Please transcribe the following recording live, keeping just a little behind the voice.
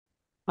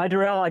Hi,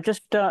 Darrell. I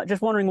just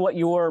wondering what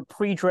your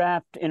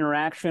pre-draft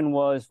interaction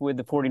was with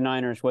the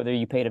 49ers, whether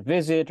you paid a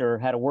visit or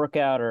had a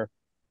workout or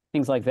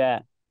things like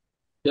that.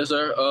 Yes,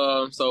 sir.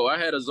 So I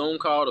had a Zoom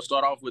call to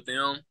start off with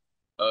them. It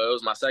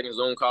was my second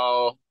Zoom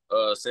call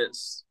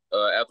since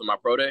after my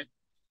pro day.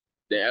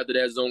 Then after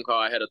that Zoom call,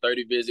 I had a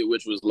 30 visit,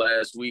 which was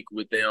last week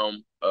with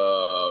them.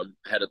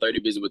 Had a 30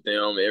 visit with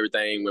them.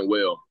 Everything went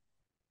well.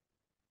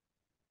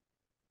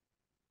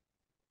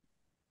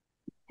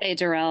 Hey,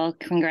 Darrell,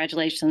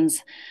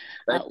 congratulations.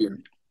 Thank Uh, you.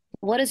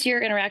 what has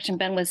your interaction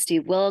been with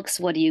Steve Wilkes?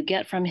 What do you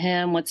get from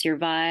him? What's your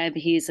vibe?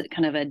 He's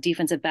kind of a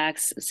defensive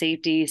backs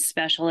safety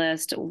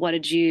specialist. What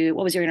was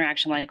your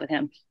interaction like with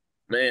him?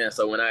 Man,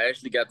 so when I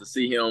actually got to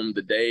see him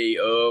the day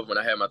of when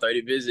I had my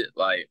 30 visit,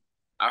 like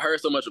I heard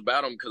so much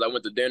about him because I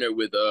went to dinner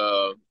with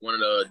one of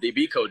the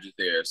DB coaches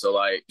there. So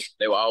like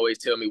they would always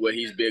tell me what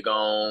he's big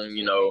on,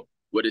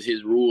 what is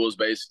his rules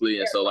basically.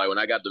 And so like when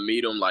I got to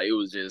meet him, like it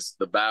was just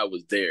the vibe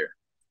was there.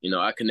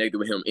 I connected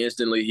with him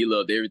instantly. He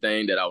loved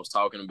everything that I was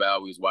talking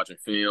about. We was watching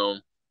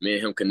film. Me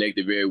and him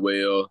connected very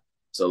well.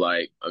 So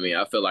like, I mean,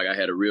 I felt like I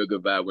had a real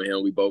good vibe with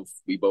him. We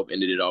both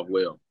ended it off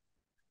well.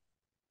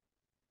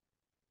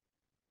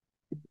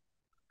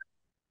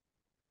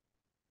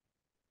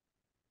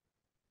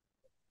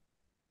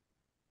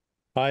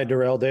 Hi,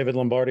 Darrell. David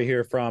Lombardi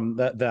here from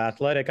the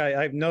Athletic.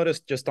 I've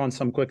noticed just on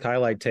some quick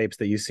highlight tapes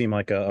that you seem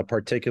like a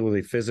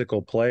particularly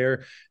physical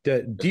player.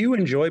 Do you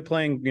enjoy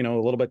playing, a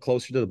little bit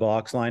closer to the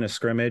box line of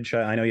scrimmage?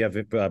 I know you have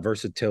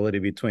versatility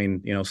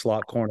between,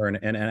 slot corner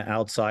and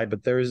outside,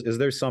 but is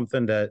there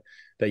something that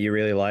you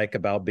really like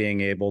about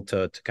being able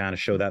to kind of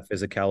show that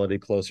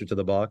physicality closer to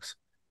the box?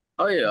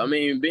 Oh yeah, I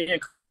mean, being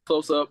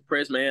close up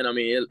press man, I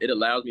mean, it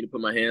allows me to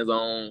put my hands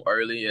on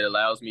early. It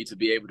allows me to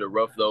be able to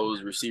rough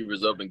those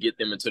receivers up and get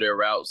them into their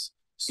routes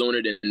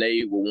sooner than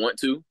they will want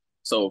to.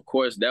 So of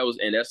course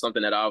that's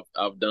something that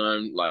I've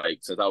done like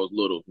since I was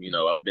little.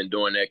 I've been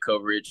doing that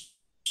coverage,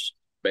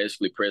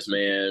 basically press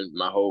man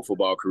my whole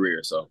football career.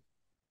 So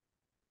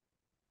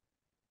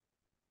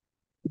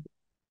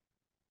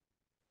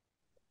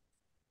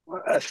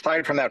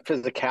Aside from that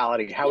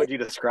physicality, how would you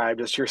describe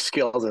just your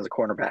skills as a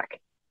cornerback?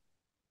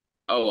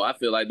 oh, I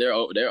feel like they're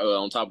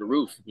on top of the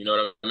roof. You know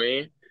what I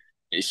mean?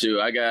 And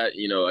sure, I got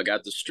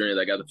the strength,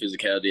 I got the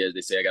physicality, as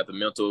they say, I got the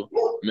mental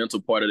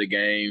part of the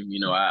game.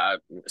 I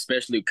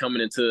especially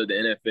coming into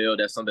the NFL,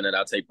 that's something that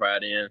I take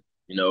pride in.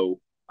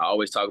 I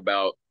always talk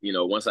about,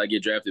 once I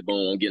get drafted,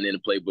 boom, I'm getting in the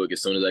playbook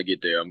as soon as I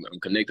get there. I'm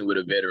connecting with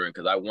a veteran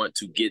because I want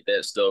to get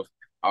that stuff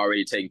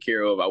already taken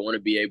care of. I want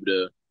to be able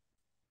to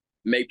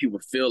make people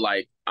feel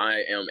like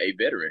I am a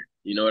veteran.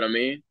 You know what I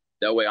mean?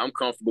 That way I'm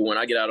comfortable when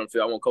I get out on the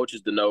field. I want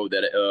coaches to know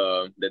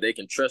that they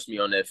can trust me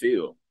on that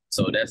field.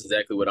 So that's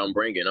exactly what I'm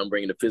bringing. I'm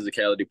bringing the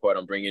physicality part.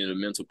 I'm bringing the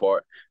mental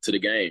part to the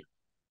game.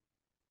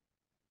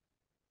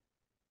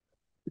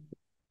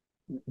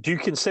 Do you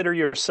consider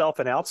yourself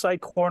an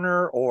outside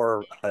corner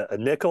or a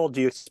nickel?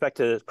 Do you expect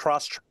to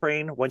cross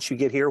train once you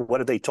get here?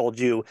 What have they told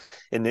you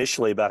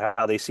initially about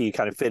how they see you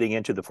kind of fitting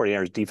into the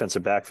 49ers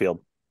defensive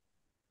backfield?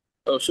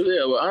 Oh, sure.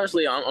 Yeah. Well,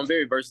 honestly, I'm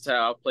very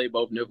versatile. I play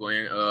both nickel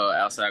and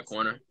outside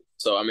corner.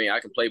 So, I mean, I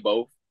can play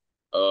both.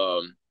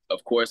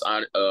 Of course,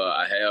 I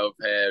have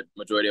had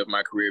majority of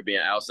my career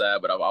being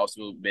outside, but I've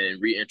also been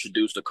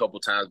reintroduced a couple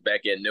times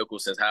back at nickel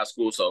since high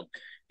school. So,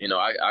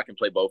 I can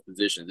play both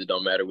positions. It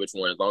don't matter which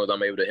one, as long as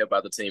I'm able to help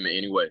out the team in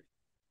any way.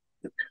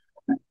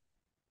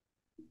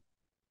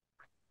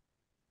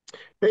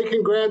 Hey,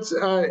 congrats.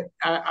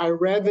 I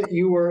read that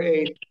you were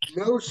a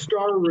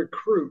no-star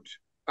recruit.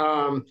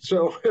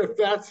 So if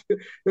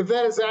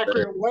that is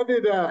accurate, what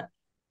did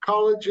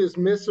colleges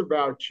miss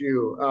about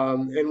you?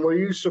 And were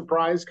you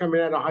surprised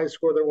coming out of high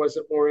school there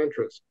wasn't more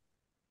interest?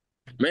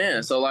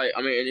 Man, so like,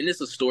 I mean, and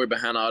it's a story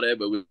behind all that,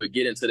 but we'll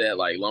get into that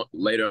like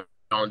later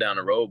on down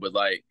the road. But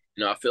like,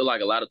 I feel like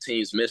a lot of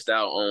teams missed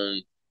out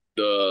on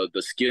the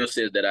skill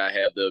set that I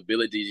have, the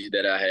abilities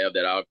that I have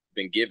that I've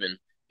been given.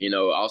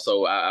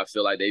 Also I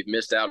feel like they've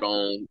missed out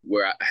on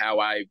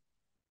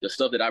the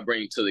stuff that I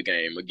bring to the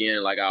game.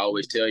 Again, like I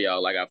always tell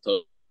y'all, like I've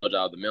told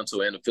y'all, the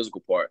mental and the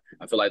physical part.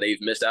 I feel like they've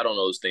missed out on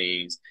those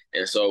things,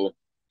 and so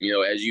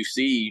as you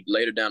see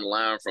later down the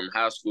line from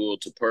high school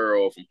to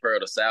Pearl, from Pearl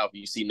to South,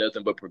 you see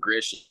nothing but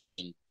progression.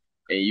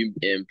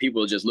 And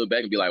people just look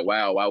back and be like,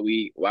 wow,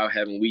 why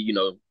haven't we,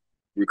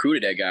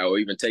 recruited that guy or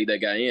even take that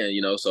guy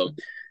in, so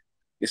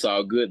it's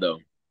all good though.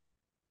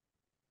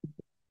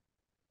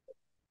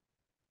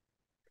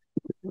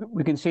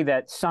 We can see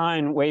that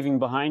sign waving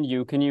behind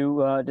you. Can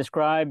you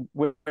describe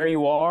where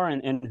you are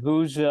and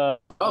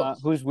Oh,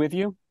 who's with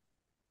you?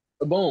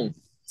 boom.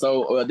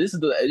 So this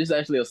is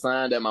actually a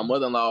sign that my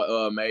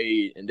mother-in-law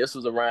made, and this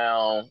was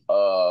around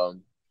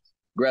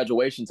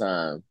graduation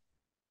time.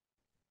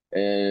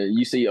 And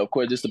you see, of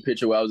course, this is the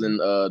picture where I was in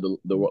the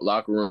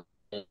locker room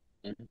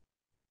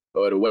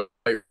or the way.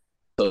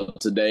 So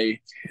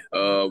today,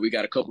 we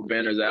got a couple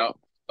banners out.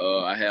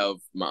 I have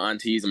my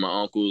aunties and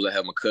my uncles. I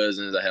have my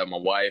cousins. I have my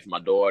wife, my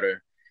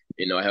daughter.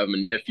 I have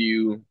my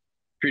nephew.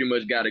 Pretty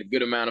much got a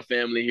good amount of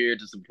family here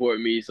to support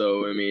me.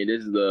 So I mean,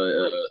 this is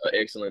a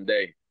excellent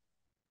day.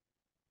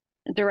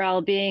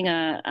 Darrell, being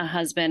a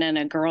husband and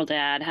a girl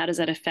dad, how does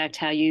that affect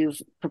how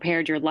you've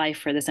prepared your life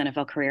for this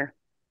NFL career?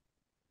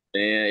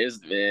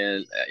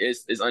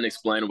 It's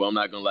unexplainable. I'm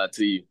not gonna lie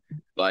to you.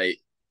 Like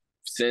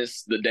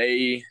since the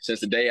day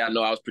I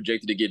know I was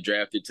projected to get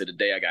drafted to the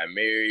day I got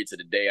married to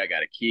the day I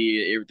got a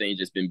kid, everything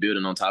just been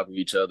building on top of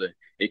each other.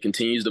 It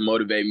continues to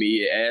motivate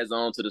me. It adds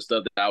on to the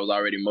stuff that I was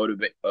already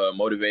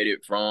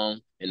motivated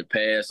from in the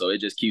past. So it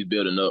just keeps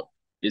building up.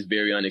 It's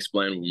very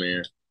unexplainable,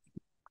 man.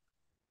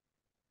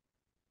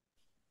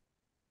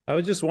 I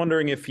was just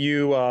wondering if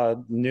you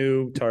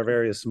knew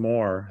Tarvarius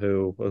Moore,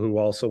 who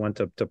also went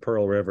to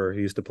Pearl River. He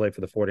used to play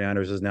for the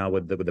 49ers, is now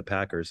with the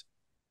Packers.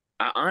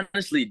 I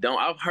honestly don't.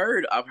 I've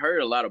heard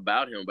a lot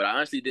about him, but I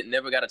honestly didn't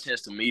never got a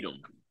chance to meet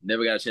him.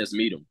 Never got a chance to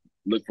meet him.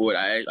 Look for it.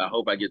 I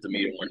hope I get to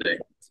meet him one day.